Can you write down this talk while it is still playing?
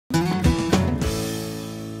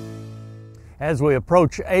As we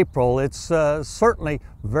approach April, it's certainly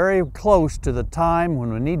very close to the time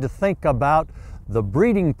when we need to think about the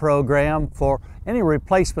breeding program for any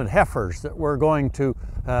replacement heifers that we're going to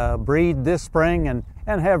breed this spring and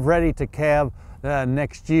have ready to calve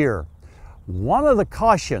next year. One of the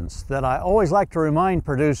cautions that I always like to remind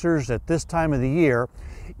producers at this time of the year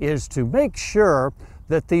is to make sure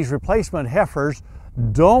that these replacement heifers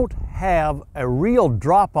don't have a real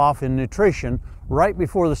drop-off in nutrition right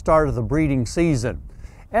before the start of the breeding season.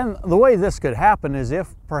 And the way this could happen is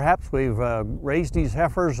if perhaps we've raised these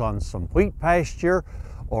heifers on some wheat pasture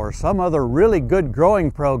or some other really good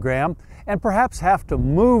growing program and perhaps have to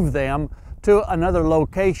move them to another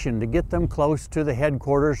location to get them close to the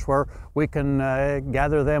headquarters where we can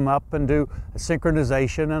gather them up and do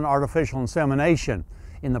synchronization and artificial insemination.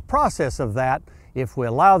 In the process of that, if we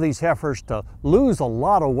allow these heifers to lose a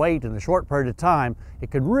lot of weight in a short period of time,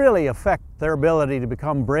 it could really affect their ability to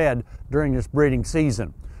become bred during this breeding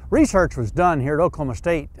season. Research was done here at Oklahoma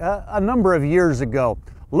State a number of years ago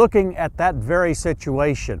looking at that very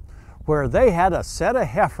situation where they had a set of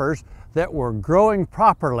heifers that were growing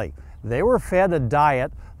properly. They were fed a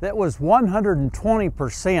diet that was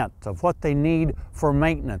 120% of what they need for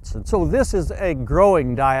maintenance. And so this is a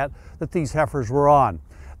growing diet that these heifers were on.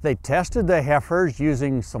 They tested the heifers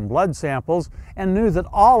using some blood samples and knew that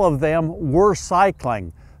all of them were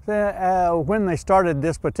cycling when they started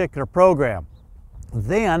this particular program.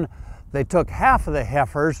 Then they took half of the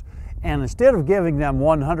heifers and instead of giving them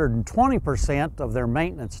 120% of their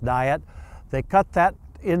maintenance diet, they cut that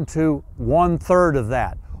into 1/3 of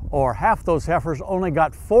that, or half those heifers only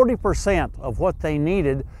got 40% of what they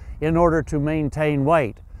needed in order to maintain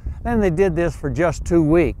weight. Then they did this for just 2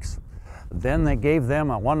 weeks. Then they gave them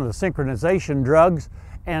one of the synchronization drugs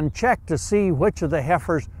and checked to see which of the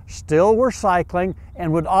heifers still were cycling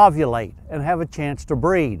and would ovulate and have a chance to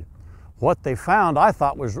breed. What they found, I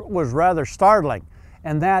thought, was rather startling,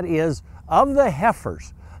 and that is, of the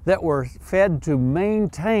heifers that were fed to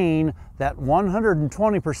maintain that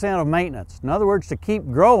 120% of maintenance, in other words, to keep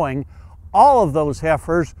growing, all of those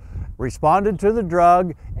heifers responded to the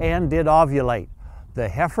drug and did ovulate. The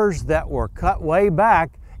heifers that were cut way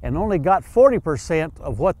back and only got 40%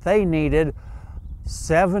 of what they needed,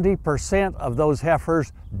 70% of those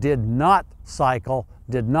heifers did not cycle,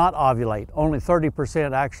 did not ovulate. Only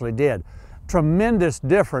 30% actually did. Tremendous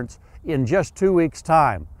difference in just 2 weeks'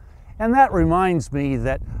 time. And that reminds me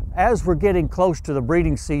that as we're getting close to the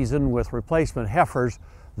breeding season with replacement heifers,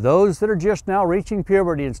 those that are just now reaching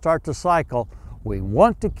puberty and start to cycle, we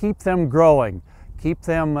want to keep them growing, keep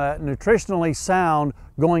them nutritionally sound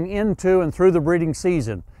going into and through the breeding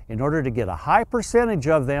season in order to get a high percentage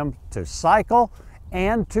of them to cycle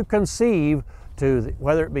and to conceive,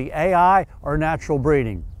 whether it be AI or natural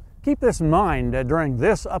breeding. Keep this in mind during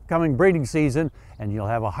this upcoming breeding season, and you'll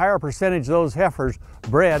have a higher percentage of those heifers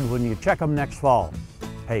bred when you check them next fall.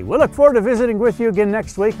 Hey, we look forward to visiting with you again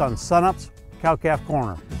next week on Sunup's Cow-Calf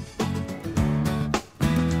Corner.